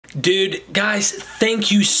Dude, guys,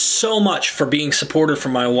 thank you so much for being supportive for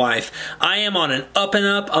my wife. I am on an up and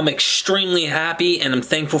up. I'm extremely happy, and I'm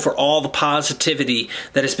thankful for all the positivity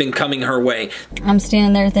that has been coming her way. I'm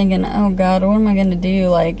standing there thinking, oh God, what am I going to do?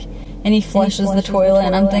 Like, and he flushes the toilet,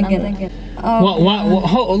 and I'm thinking,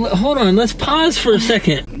 oh. Hold on, let's pause for a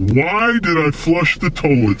second. Why did I flush the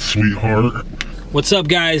toilet, sweetheart? What's up,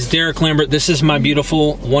 guys? Derek Lambert. This is my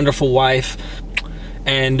beautiful, wonderful wife.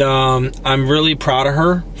 And I'm really proud of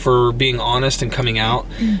her for being honest and coming out.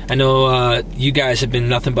 I know you guys have been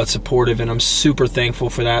nothing but supportive, and I'm super thankful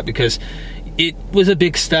for that, because it was a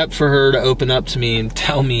big step for her to open up to me and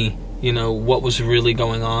tell me, you know, what was really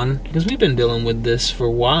going on, because we've been dealing with this for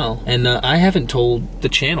a while, and I haven't told the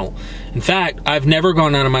channel. In fact, I've never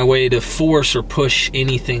gone out of my way to force or push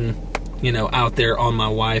anything, you know, out there on my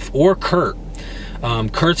wife or Kurt.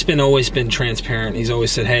 Kurt's always been transparent. He's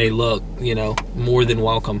always said, hey, look, you know, more than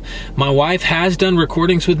welcome. My wife has done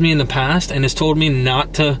recordings with me in the past and has told me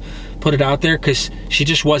not to put it out there because she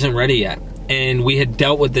just wasn't ready yet. And we had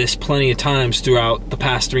dealt with this plenty of times throughout the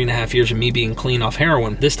past 3.5 years of me being clean off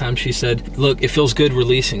heroin. This time she said, look, it feels good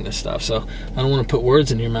releasing this stuff. So I don't want to put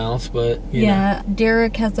words in your mouth, but you know.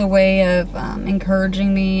 Derek has a way of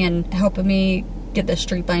encouraging me and helping me get the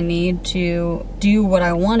strength I need to do what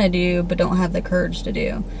I want to do but don't have the courage to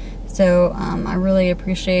do. So I really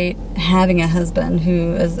appreciate having a husband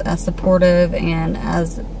who is as supportive and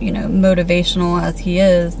as, you know, motivational as he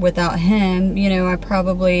is. Without him, you know, I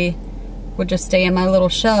probably would just stay in my little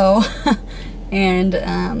shell.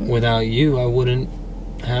 And without you, I wouldn't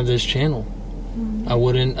have this channel. I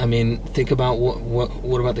wouldn't. I mean, think about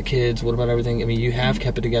what about the kids? What about everything? I mean, you have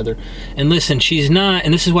kept it together. And listen, she's not,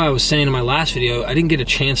 and this is why I was saying in my last video, I didn't get a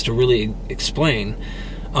chance to really explain.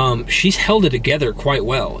 She's held it together quite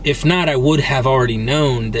well. If not, I would have already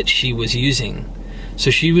known that she was using.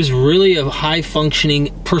 So she was really a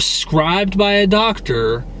high-functioning, prescribed by a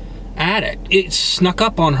doctor, addict. It snuck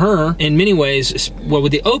up on her in many ways. Well,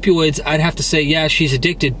 with the opioids, I'd have to say, yeah, she's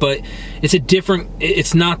addicted, but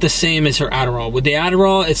it's not the same as her Adderall. With the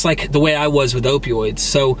Adderall, it's like the way I was with opioids.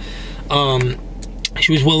 So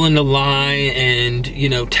she was willing to lie and, you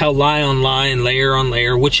know, tell lie on lie and layer on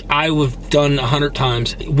layer, which I have done 100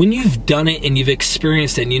 times. When you've done it and you've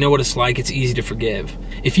experienced it and you know what it's like, it's easy to forgive.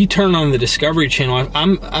 If you turn on the Discovery Channel,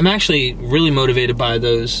 I'm actually really motivated by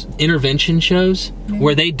those intervention shows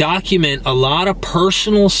where they document a lot of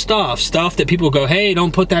personal stuff that people go, hey,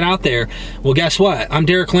 don't put that out there. Well, guess what? I'm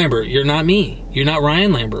Derek Lambert. You're not me. You're not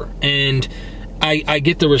Ryan Lambert. And I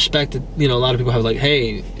get the respect that, you know, a lot of people have, like,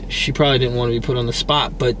 hey, she probably didn't want to be put on the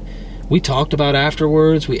spot, but we talked about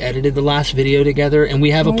afterwards. We edited the last video together, and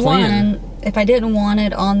we have a plan. If I didn't want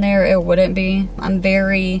it on there, it wouldn't be. I'm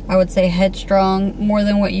very, I would say, headstrong, more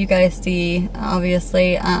than what you guys see,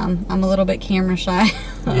 obviously. I'm a little bit camera shy.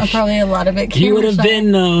 Probably a lot of it camera shy. You would have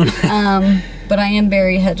been known. But I am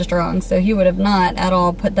very headstrong, so he would have not at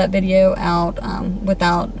all put that video out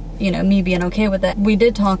without, you know, me being okay with it. We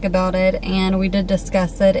did talk about it and we did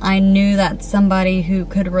discuss it. I knew that somebody who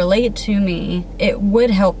could relate to me, it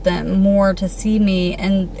would help them more to see me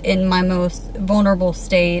in my most vulnerable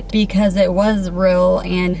state, because it was real,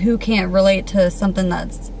 and who can't relate to something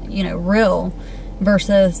that's, you know, real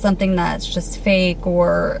versus something that's just fake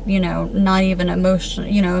or, you know, not even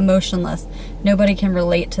emotionless. Nobody can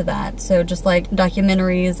relate to that. So just like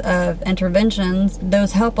documentaries of interventions,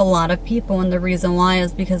 those help a lot of people, and the reason why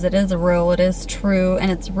is because it is real, it is true,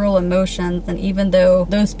 and it's real emotions. And even though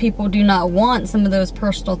those people do not want some of those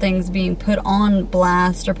personal things being put on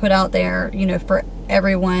blast or put out there, you know, for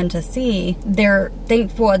everyone to see, they're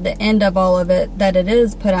thankful at the end of all of it that it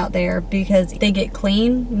is put out there, because they get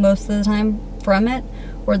clean most of the time from it,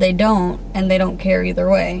 or they don't, and they don't care either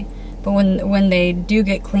way. But when they do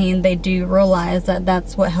get clean, they do realize that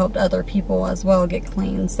that's what helped other people as well get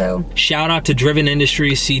clean. So shout out to Driven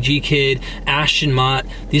Industries, CG Kid, Ashton Mott.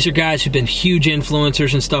 These are guys who've been huge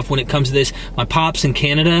influencers and stuff when it comes to this. My pops in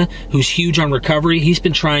Canada, who's huge on recovery, he's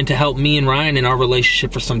been trying to help me and Ryan in our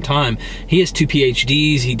relationship for some time. He has 2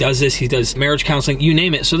 PhDs, he does this, he does marriage counseling, you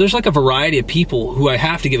name it. So there's like a variety of people who I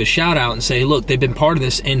have to give a shout out and say, look, they've been part of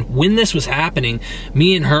this. And when this was happening,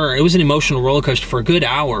 me and her, it was an emotional roller coaster for a good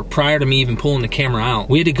hour prior to me even pulling the camera out.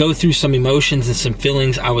 We had to go through some emotions and some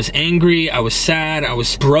feelings. I was angry, I was sad, I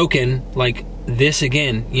was broken, like this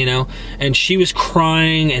again, you know? And she was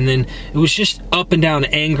crying, and then it was just up and down,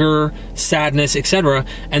 anger, sadness, etc.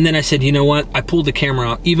 And then I said, you know what? I pulled the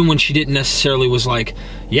camera out, even when she didn't necessarily was like,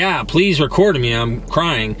 yeah, please record me, I'm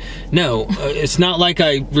crying. No, it's not like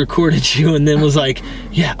I recorded you and then was like,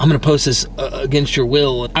 yeah, I'm gonna post this against your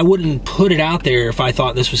will. I wouldn't put it out there if I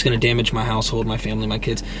thought this was gonna damage my household, my family, my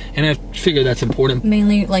kids. And I figure that's important.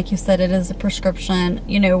 Mainly, like you said, it is a prescription.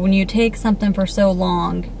 You know, when you take something for so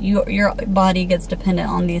long, your body gets dependent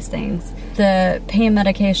on these things. The pain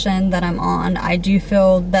medication that I'm on, I do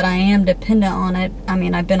feel that I am dependent on it. I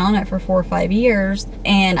mean, I've been on it for 4 or 5 years,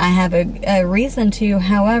 and I have a reason to.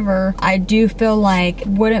 However, I do feel like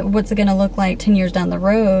what's it going to look like 10 years down the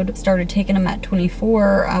road? Started taking them at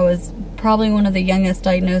 24. I was probably one of the youngest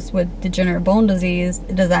diagnosed with degenerative bone disease.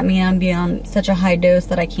 Does that mean I'm being on such a high dose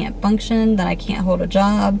that I can't function, that I can't hold a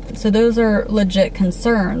job? So those are legit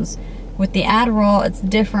concerns. With the Adderall, it's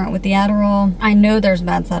different. With the Adderall, I know there's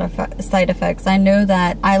bad side effects. I know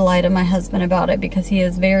that I lied to my husband about it because he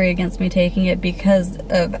is very against me taking it because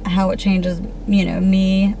of how it changes, you know,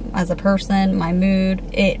 me as a person, my mood.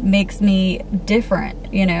 It makes me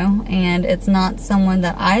different, you know, and it's not someone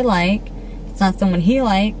that I like. It's not someone he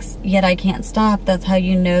likes, yet I can't stop. That's how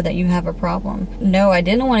you know that you have a problem. No, I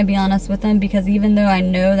didn't want to be honest with him because even though I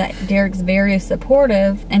know that Derek's very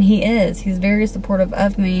supportive, and he's very supportive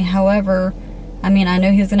of me. However, I mean, I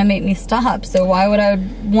know he's going to make me stop, so why would I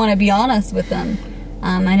want to be honest with him?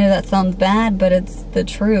 I know that sounds bad, but it's the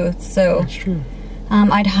truth. So that's true.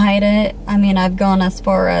 I'd hide it. I mean, I've gone as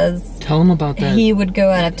far as... Tell him about that. He would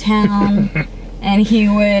go out of town, and he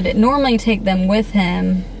would normally take them with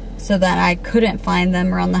him, so that I couldn't find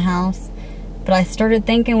them around the house. But I started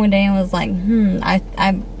thinking one day and was like,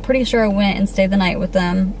 I'm pretty sure I went and stayed the night with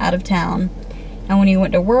them out of town. And when he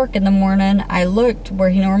went to work in the morning, I looked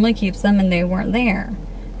where he normally keeps them and they weren't there.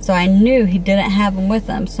 So I knew he didn't have them with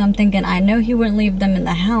him. So I'm thinking, I know he wouldn't leave them in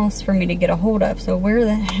the house for me to get a hold of. So where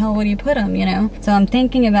the hell would he put them, you know? So I'm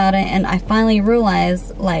thinking about it, and I finally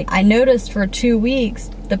realized, like, I noticed for 2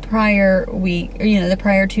 weeks, the prior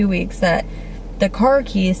 2 weeks, that the car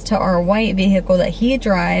keys to our white vehicle that he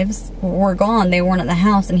drives were gone. They weren't at the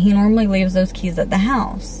house, and he normally leaves those keys at the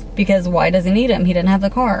house because why does he need them? He didn't have the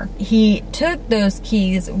car. He took those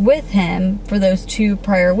keys with him for those 2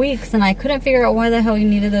 prior weeks, and I couldn't figure out why the hell he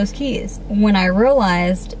needed those keys. When I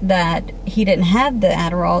realized that he didn't have the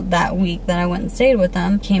Adderall that week that I went and stayed with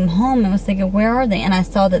him, came home and was thinking, where are they? And I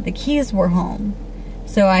saw that the keys were home.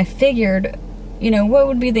 So I figured, you know, what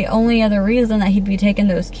would be the only other reason that he'd be taking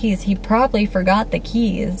those keys? He probably forgot the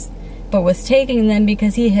keys, but was taking them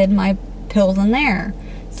because he hid my pills in there.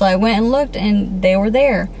 So I went and looked, and they were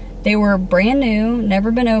there. They were brand new, never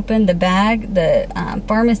been opened. The bag, the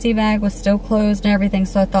pharmacy bag, was still closed and everything.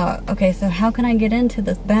 So I thought, okay, so how can I get into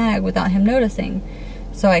this bag without him noticing?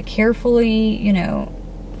 So I carefully, you know,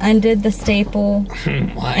 undid the staple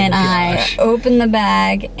and I opened the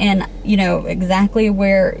bag, and you know exactly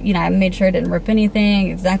where, you know, I made sure I didn't rip anything,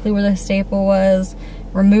 exactly where the staple was,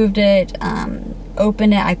 removed it,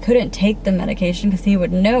 opened it. I couldn't take the medication because he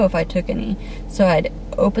would know if I took any, so I'd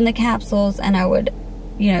open the capsules and I would,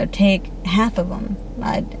 you know, take half of them.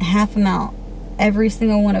 I'd half them out, every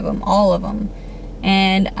single one of them, all of them,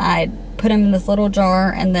 and I'd put them in this little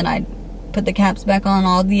jar, and then I'd put the caps back on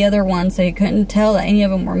all the other ones so he couldn't tell that any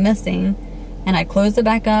of them were missing, and I'd close it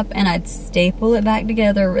back up and I'd staple it back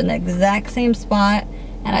together in the exact same spot,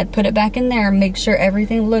 and I'd put it back in there and make sure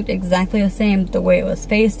everything looked exactly the same, the way it was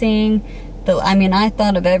facing. I mean, I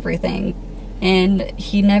thought of everything, and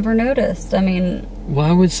he never noticed. I mean,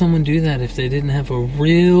 why would someone do that if they didn't have a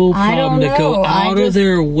real problem to go out of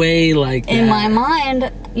their way like that? In my mind,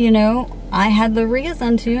 you know, I had the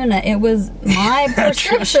reason to, and it was my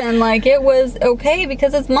prescription. Like, it was okay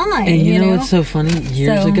because it's mine. And you know what's so funny?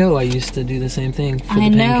 Years ago, I used to do the same thing for the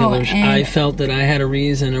painkillers. I felt that I had a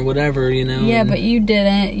reason or whatever, you know. Yeah, but you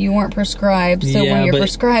didn't. You weren't prescribed. So when you're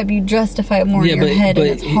prescribed, you justify it more in your head, and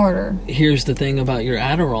it's harder. Here's the thing about your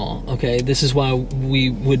Adderall, okay? This is why we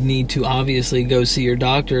would need to obviously go see your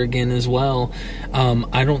doctor again as well.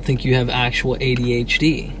 I don't think you have actual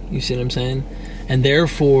ADHD. You see what I'm saying? And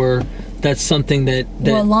therefore, that's something that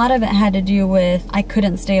well, a lot of it had to do with I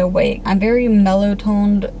couldn't stay awake. I'm very mellow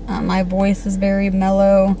toned. My voice is very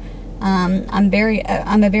mellow. I'm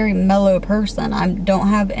a very mellow person. I don't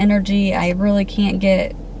have energy. I really can't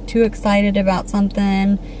get too excited about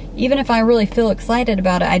something. Even if I really feel excited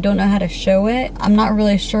about it, I don't know how to show it. I'm not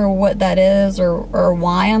really sure what that is or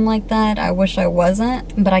why I'm like that. I wish I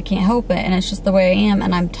wasn't, but I can't help it, and it's just the way I am.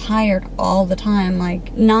 And I'm tired all the time,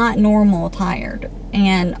 like not normal tired.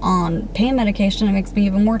 And on pain medication, it makes me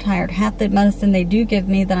even more tired. Half the medicine they do give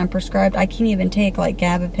me that I'm prescribed, I can't even take, like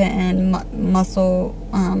gabapentin, muscle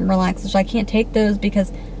relaxers. I can't take those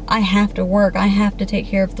because I have to work. I have to take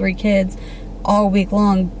care of 3 kids all week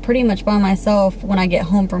long, pretty much by myself when I get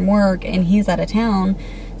home from work and he's out of town.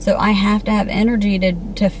 So I have to have energy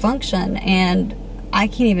to function, and I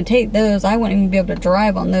can't even take those. I wouldn't even be able to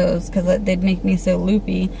drive on those because they'd make me so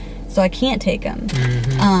loopy. So I can't take them.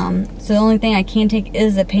 So the only thing I can take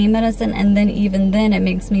is a pain medicine, and then even then it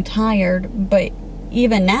makes me tired. But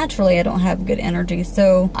even naturally, I don't have good energy.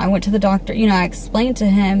 So I went to the doctor. You know, I explained to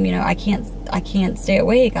him, you know, I can't stay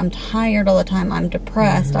awake. I'm tired all the time. I'm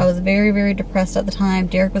depressed. I was very, very depressed at the time.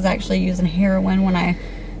 Derek was actually using heroin when I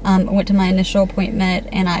went to my initial appointment,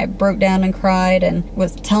 and I broke down and cried and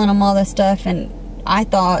was telling him all this stuff. And I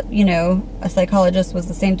thought, you know, a psychologist was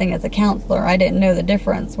the same thing as a counselor. I didn't know the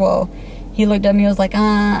difference. Well, he looked at me and was like,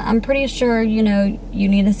 I'm pretty sure, you know, you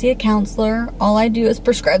need to see a counselor. All I do is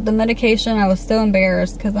prescribe the medication. I was so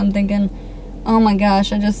embarrassed because I'm thinking, oh my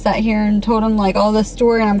gosh, I just sat here and told him like all this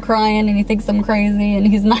story and I'm crying and he thinks I'm crazy and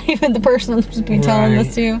he's not even the person I'm supposed to be telling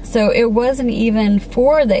this to. So it wasn't even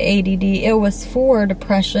for the ADD, it was for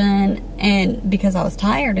depression, and because I was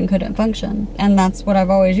tired and couldn't function. And that's what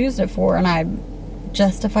I've always used it for, and I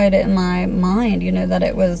justified it in my mind, you know, that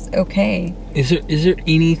it was okay. Is there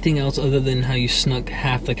anything else other than how you snuck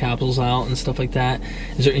half the capsules out and stuff like that?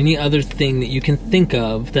 Is there any other thing that you can think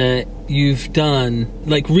of that you've done?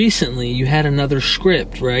 Like recently, you had another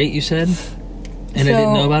script, right? You said, and I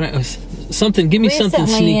didn't know about it. It was something. Give me something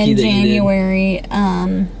sneaky that January,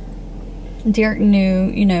 you did. Derek knew,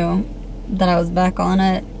 you know, that I was back on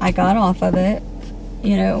it. I got off of it.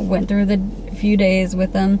 You know, went through the few days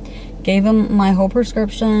with him. Gave him my whole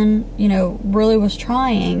prescription, you know, really was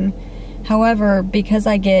trying. However, because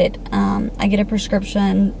I get a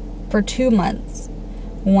prescription for 2 months,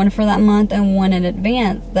 one for that month and one in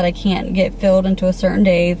advance that I can't get filled into a certain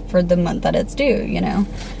day for the month that it's due, you know.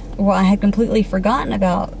 Well, I had completely forgotten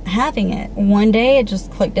about having it. One day it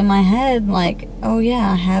just clicked in my head like, oh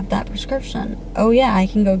yeah, I have that prescription. Oh yeah, I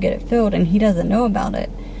can go get it filled, and he doesn't know about it.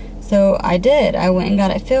 So I did. I went and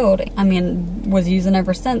got it filled. I mean, was using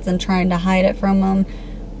ever since and trying to hide it from him.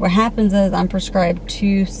 What happens is I'm prescribed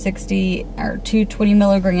 220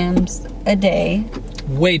 milligrams a day.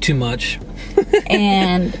 Way too much.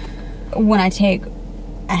 And when I take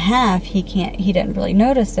a half, he didn't really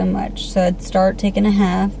notice so much. So I'd start taking a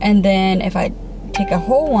half, and then if I take a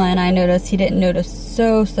whole one, I noticed he didn't notice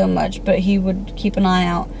so much, but he would keep an eye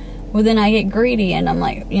out. Well, then I get greedy, and I'm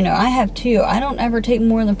like, you know, I have 2. I don't ever take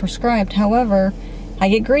more than prescribed. However, I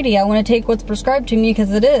get greedy. I want to take what's prescribed to me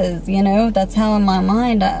because it is, you know. That's how in my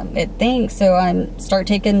mind it thinks. So I start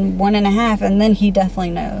taking 1.5, and then he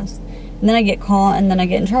definitely knows. And then I get caught, and then I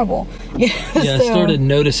get in trouble. Yeah, I started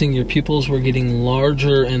noticing your pupils were getting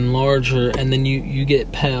larger and larger, and then you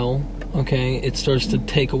get pale. Okay, it starts to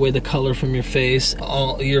take away the color from your face,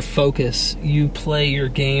 all your focus. You play your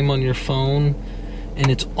game on your phone, and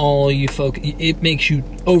it's all you focus. It makes you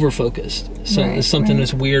over-focused. So it's something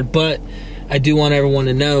that's weird, but I do want everyone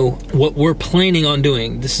to know what we're planning on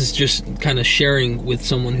doing. This is just kind of sharing with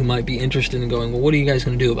someone who might be interested in going, well, what are you guys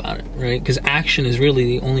going to do about it, right? Because action is really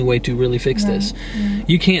the only way to really fix this.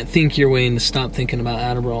 You can't think your way into stop thinking about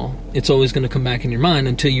Adderall. It's always going to come back in your mind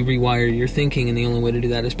until you rewire your thinking, and the only way to do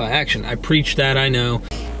that is by action. I preach that, I know.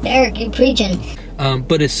 Derek, you're preaching.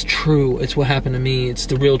 But it's true. It's what happened to me. It's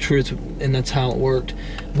the real truth, and that's how it worked.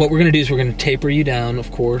 What we're going to do is we're going to taper you down,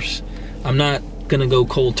 of course. I'm not going to go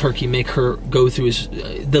cold turkey, make her go through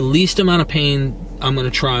the least amount of pain. I'm going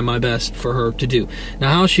to try my best for her to do.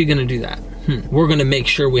 Now, how is she going to do that? We're going to make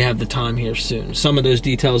sure we have the time here soon. Some of those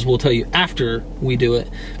details we'll tell you after we do it,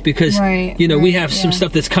 because you know, we have some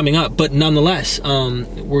stuff that's coming up, but nonetheless,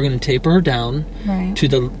 we're going to taper her down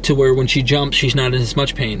to where when she jumps, she's not in as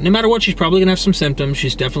much pain. No matter what, she's probably going to have some symptoms.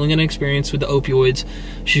 She's definitely going to experience with the opioids.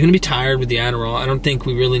 She's going to be tired with the Adderall. I don't think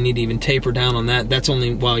we really need to even taper down on that. That's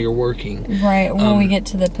only while you're working. Right. When we get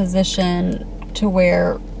to the position to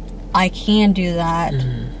where I can do that,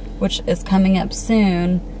 which is coming up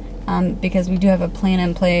soon, because we do have a plan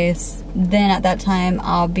in place, then at that time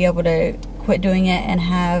I'll be able to quit doing it and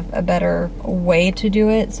have a better way to do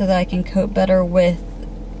it so that I can cope better with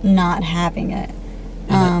not having it.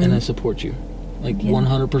 And I support you. Like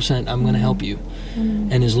 100%, I'm going to help you.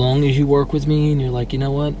 And as long as you work with me and you're like, you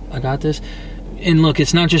know what, I got this. And look,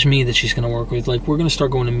 it's not just me that she's going to work with. Like, we're going to start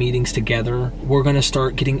going to meetings together. We're going to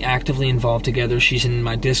start getting actively involved together. She's in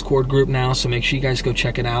my Discord group now, so make sure you guys go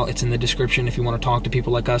check it out. It's in the description if you want to talk to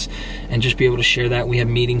people like us and just be able to share that. We have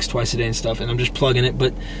meetings twice a day and stuff, and I'm just plugging it,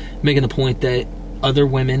 but making the point that other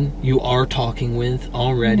women you are talking with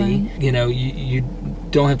already. Right. You know, you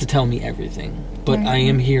don't have to tell me everything. But Right. I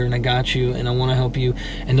am here and I got you and I want to help you.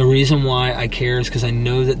 And the reason why I care is because I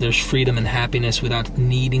know that there's freedom and happiness without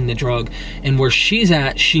needing the drug. And where she's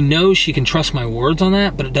at, she knows she can trust my words on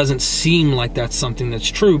that, but it doesn't seem like that's something that's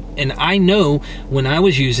true. And I know when I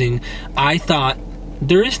was using, I thought,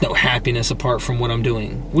 there is no happiness apart from what I'm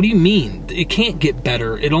doing. What do you mean? It can't get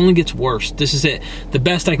better. It only gets worse. This is it. The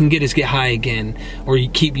best I can get is get high again, or you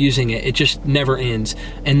keep using it. It just never ends.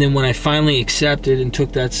 And then when I finally accepted and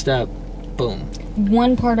took that step, boom.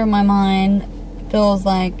 One part of my mind feels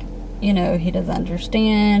like, you know, he doesn't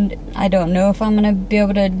understand. I don't know if I'm going to be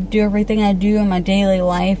able to do everything I do in my daily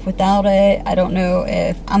life without it. I don't know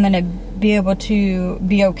if I'm going to be able to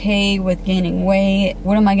be okay with gaining weight.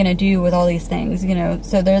 What am I going to do with all these things, you know?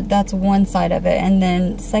 So that's one side of it. And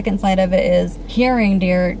then second side of it is hearing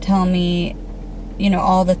Derek tell me, you know,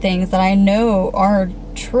 all the things that I know are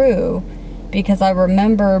true, because I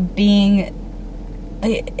remember being,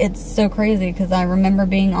 it's so crazy because I remember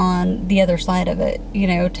being on the other side of it, you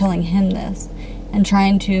know, telling him this and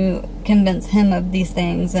trying to convince him of these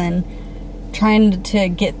things and trying to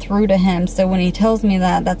get through to him. So when he tells me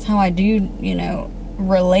that, that's how I do, you know,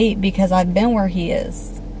 relate, because I've been where he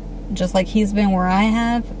is. Just like he's been where I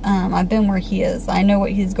have, I've been where he is. I know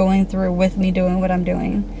what he's going through with me doing what I'm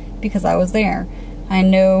doing because I was there. I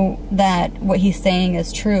know that what he's saying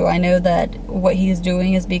is true. I know that what he's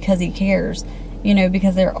doing is because he cares, you know,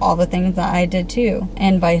 because they're all the things that I did too,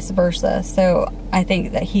 and vice versa. So I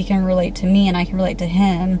think that he can relate to me and I can relate to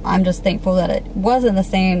him. I'm just thankful that it wasn't the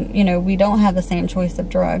same, you know, we don't have the same choice of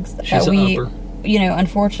drugs. She's that we, an upper. You know,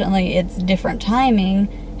 unfortunately it's different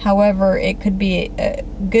timing. However, it could be a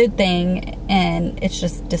good thing and it's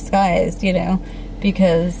just disguised, you know,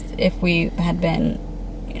 because if we had been,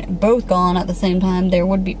 you know, both gone at the same time, there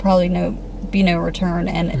would be probably no return.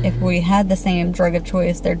 And if we had the same drug of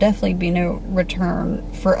choice, there'd definitely be no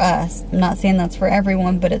return for us. I'm not saying that's for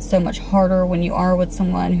everyone, but it's so much harder when you are with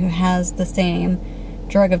someone who has the same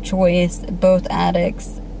drug of choice, both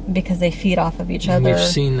addicts, because they feed off of each other. We've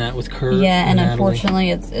seen that with Kurt. Yeah, and Natalie.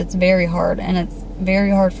 unfortunately it's very hard, and it's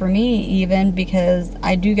very hard for me even because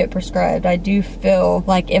I do get prescribed. I do feel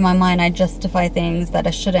like in my mind I justify things that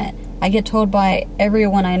I shouldn't. I get told by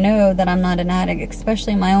everyone I know that I'm not an addict,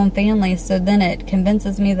 especially my own family, so then it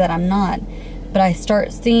convinces me that I'm not. But I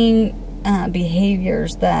start seeing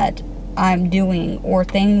behaviors that I'm doing, or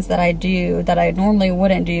things that I do that I normally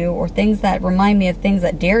wouldn't do, or things that remind me of things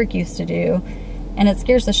that Derek used to do, and it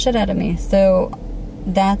scares the shit out of me. So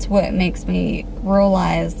that's what makes me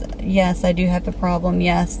realize, yes, I do have a problem.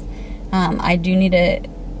 Yes, I do need to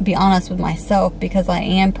be honest with myself, because I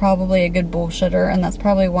am probably a good bullshitter, and that's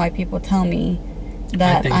probably why people tell me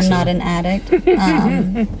that I'm not an addict,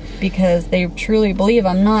 because they truly believe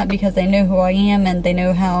I'm not, because they know who I am and they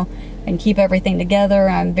know how I can keep everything together.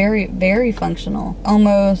 I'm very, very functional,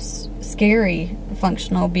 almost scary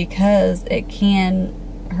functional, because it can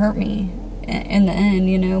hurt me in the end,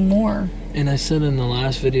 you know, more. And I said in the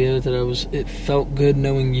last video that it felt good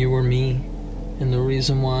knowing you were me. And the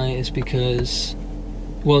reason why is because,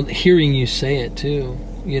 well, hearing you say it too,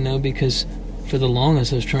 you know, because for the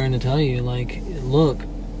longest I was trying to tell you, like, look,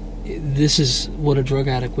 this is what a drug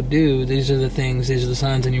addict would do. These are the things, these are the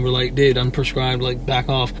signs. And you were like, dude, unprescribed, like, back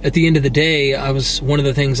off. At the end of the day, one of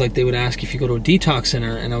the things, like, they would ask if you go to a detox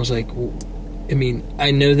center, and I was like, well, I mean,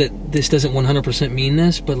 I know that this doesn't 100% mean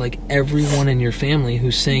this, but like everyone in your family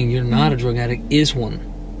who's saying you're not a drug addict is one.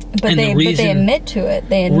 But they admit to it.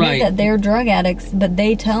 They admit that they're drug addicts, but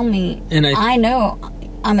they tell me, and I know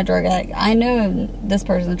I'm a drug addict. I know this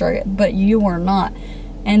person's a drug addict, but you are not.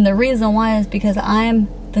 And the reason why is because I'm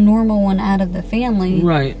the normal one out of the family.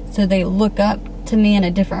 Right. So they look up to me in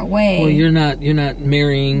a different way. Well, you're not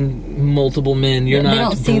marrying multiple men. They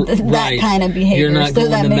don't see that kind of behavior. You're not going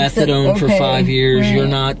to methadone for 5 years. Right. You're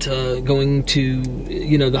not going to,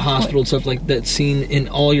 you know, the hospital, stuff like that seen in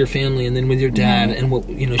all your family, and then with your dad, and what,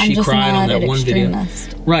 you know, she cried on that one video.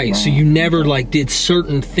 Right. So you never like did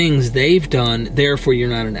certain things they've done, therefore you're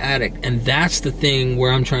not an addict. And that's the thing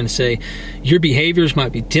where I'm trying to say your behaviors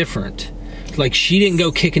might be different. Like, she didn't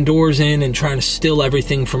go kicking doors in and trying to steal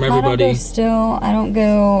everything from everybody. I don't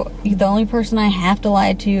go. The only person I have to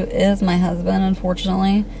lie to is my husband,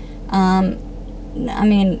 unfortunately. I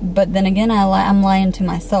mean, but then again, I'm lying to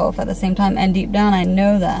myself at the same time, and deep down I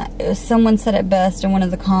know that. Someone said it best in one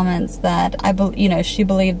of the comments that she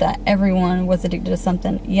believed that everyone was addicted to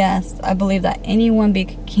something. Yes, I believe that anyone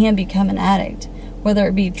can become an addict, whether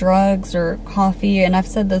it be drugs or coffee. And I've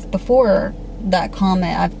said this before. That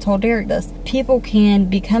comment, I've told Derek this, people can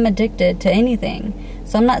become addicted to anything.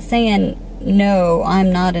 So I'm not saying no,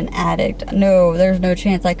 I'm not an addict. No, there's no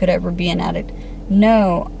chance I could ever be an addict.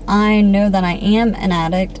 No, I know that I am an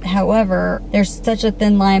addict. However, there's such a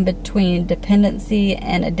thin line between dependency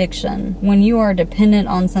and addiction. When you are dependent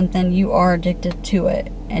on something, you are addicted to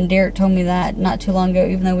it. And Derek told me that not too long ago,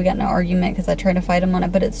 even though we got in an argument because I tried to fight him on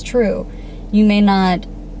it, but it's true. You may not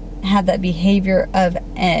have that behavior of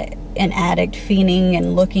an addict, fiending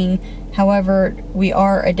and looking. However, we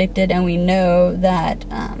are addicted, and we know that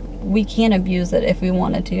we can abuse it if we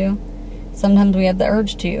wanted to. Sometimes we have the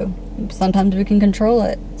urge to. Sometimes we can control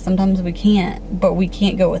it. Sometimes we can't. But we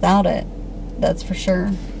can't go without it. That's for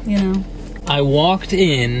sure, you know. I walked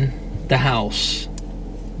in the house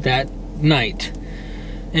that night,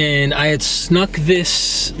 and I had snuck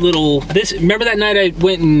remember that night I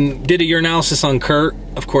went and did a urinalysis on Kurt?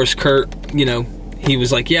 Of course, Kurt, you know, he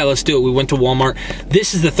was like, yeah, let's do it. We went to Walmart.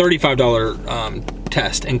 This is the $35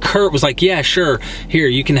 test. And Kurt was like, yeah, sure. Here,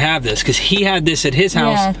 you can have this. Because he had this at his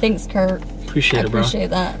house. Yeah, thanks, Kurt. Appreciate it, bro. I appreciate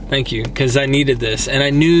that. Thank you. Because I needed this. And I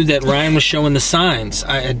knew that Ryan was showing the signs.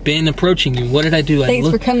 I had been approaching you. What did I do? Thanks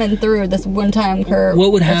for coming through this one time, Kurt.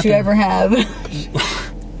 What would happen? That you ever have.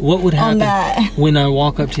 What would happen on that. when I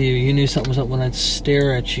walk up to you? You knew something was up when I'd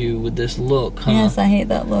stare at you with this look, huh? Yes, I hate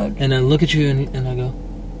that look. And I look at you and I go,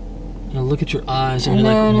 I look at your eyes and you're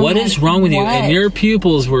know, like, what is wrong with you? What? And your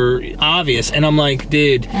pupils were obvious. And I'm like,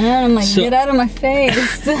 dude. And I'm like, get out of my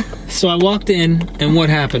face. So I walked in, and what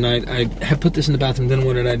happened? I had put this in the bathroom. Then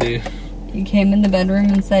what did I do? You came in the bedroom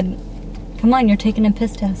and said, come on, you're taking a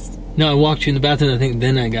piss test. No, I walked you in the bathroom. I think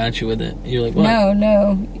then I got you with it. You're like, what?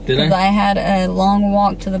 No. Did I? Because I had a long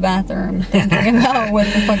walk to the bathroom thinking about what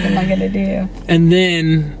the fuck am I going to do. And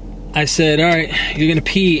then I said, all right, you're going to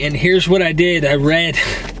pee. And here's what I did. I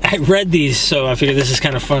read these, so I figured this is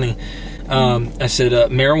kind of funny. I said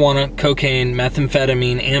marijuana, cocaine,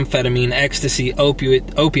 methamphetamine, amphetamine, ecstasy,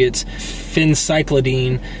 opiates,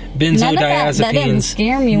 phencyclidine, benzodiazepines. That didn't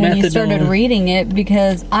scare me when you started reading it,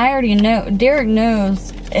 because I already know. Derek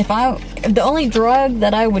knows the only drug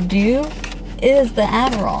that I would do is the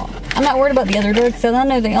Adderall. I'm not worried about the other drugs, so I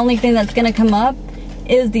know the only thing that's going to come up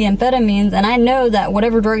is the amphetamines, and I know that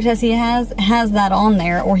whatever drug test he has that on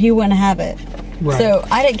there, or he wouldn't have it. Right. So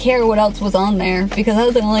I didn't care what else was on there, because that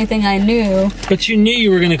was the only thing I knew. But you knew you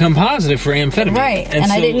were going to come positive for amphetamine. Right, and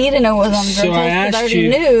so, I didn't need to know what was on the drug test, because I already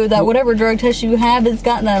knew that whatever drug test you have, it's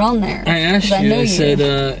got that on there. I asked you, I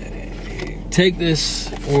said, take this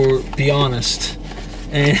or be honest.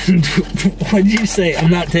 And what did you say?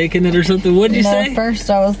 I'm not taking it or something? What did you say? At first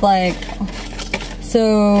I was like,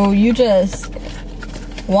 so you just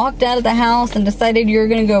walked out of the house and decided you're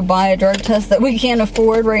gonna go buy a drug test that we can't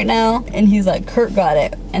afford right now? And he's like, Kurt got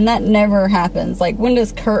it. And that never happens. Like, when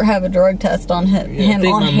does Kurt have a drug test on him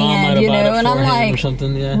on hand, you know? And I'm like,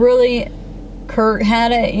 really? Kurt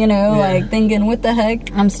had it, you know, like thinking, what the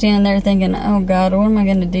heck? I'm standing there thinking, oh God, what am I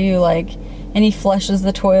gonna do? Like, and he flushes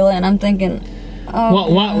the toilet, and I'm thinking,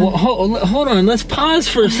 oh. Hold on, let's pause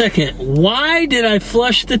for a second. Why did I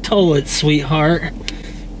flush the toilet, sweetheart?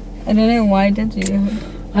 I don't know, why did you?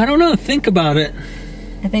 I don't know, think about it.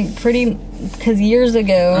 I think because years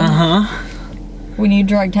ago, when you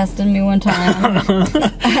drug tested me one time,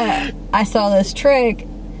 I saw this trick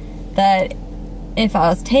that if I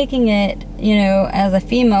was taking it, you know, as a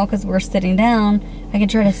female, because we're sitting down, I could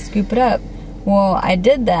try to scoop it up. Well, I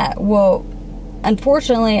did that. Well,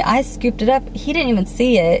 unfortunately, I scooped it up. He didn't even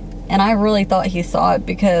see it, and I really thought he saw it,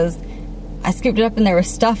 because I scooped it up and there was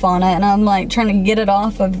stuff on it, and I'm like trying to get it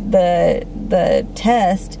off of the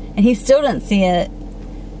test, and he still didn't see it.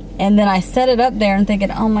 And then I set it up there and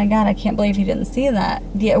thinking, oh my God, I can't believe he didn't see that.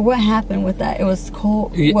 Yeah, what happened with that? It was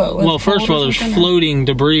cold. Well, first of all, there's floating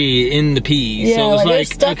debris in the pee. Yeah, so it was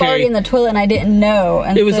there's stuff already in the toilet, and I didn't know.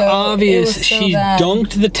 And it was obvious. She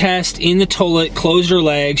dunked the test in the toilet, closed her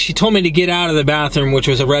legs. She told me to get out of the bathroom, which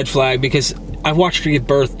was a red flag, because I've watched her give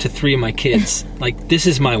birth to 3 of my kids. Like, this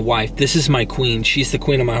is my wife. This is my queen. She's the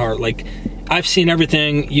queen of my heart. Like, I've seen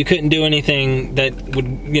everything. You couldn't do anything that would,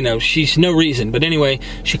 you know, she's no reason. But anyway,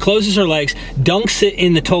 she closes her legs, dunks it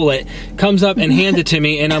in the toilet, comes up and hands it to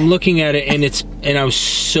me, and I'm looking at it, and I was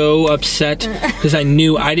so upset, because I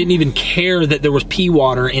knew I didn't even care that there was pee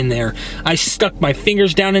water in there. I stuck my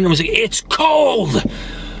fingers down in it and was like, it's cold!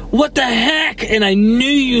 What the heck? And I knew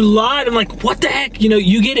you lied. I'm like, what the heck? You know,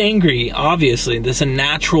 you get angry, obviously. That's a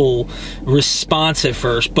natural response at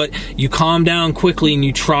first, but you calm down quickly and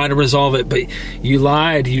you try to resolve it. But you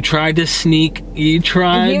lied. You tried to sneak. You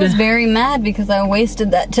tried. And he was very mad because I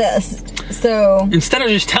wasted that test. So instead of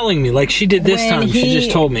just telling me, like she did this time, she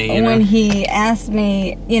just told me, you know. When he asked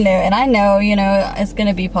me, you know, and I know, you know, it's going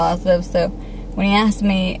to be positive. So when he asked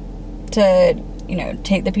me to, you know,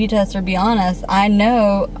 take the P test or be honest. I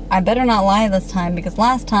know I better not lie this time, because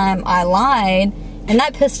last time I lied and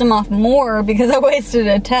that pissed him off more because I wasted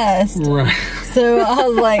a test. Right. So I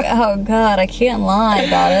was like, oh God, I can't lie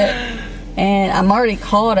about it. And I'm already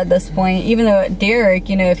caught at this point. Even though Derek,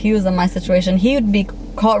 you know, if he was in my situation, he would be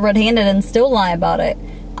caught red-handed and still lie about it.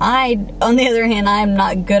 On the other hand, I'm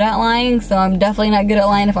not good at lying, so I'm definitely not good at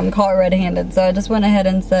lying if I'm caught red-handed. So I just went ahead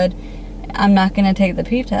and said, I'm not going to take the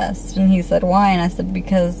P test. And he said, why? And I said,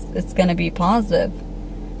 because it's going to be positive.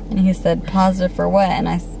 And he said, positive for what? And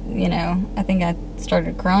I, you know, I think I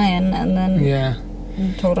started crying, and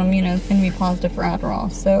then told him, you know, it's going to be positive for Adderall.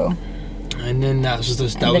 So... And then that was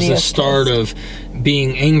the start of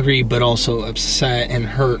being angry, but also upset and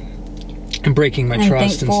hurt and breaking my trust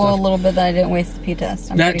and thankful stuff. A little bit that I didn't waste the P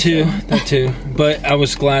test. That too. But I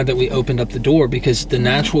was glad that we opened up the door, because the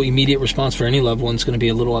natural immediate response for any loved one is going to be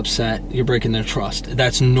a little upset. You're breaking their trust.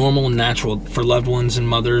 That's normal and natural for loved ones and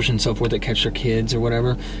mothers and so forth that catch their kids or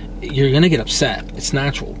whatever. You're going to get upset. It's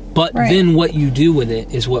natural. But then what you do with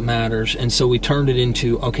it is what matters. And so we turned it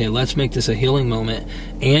into, okay, let's make this a healing moment,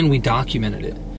 and we documented it.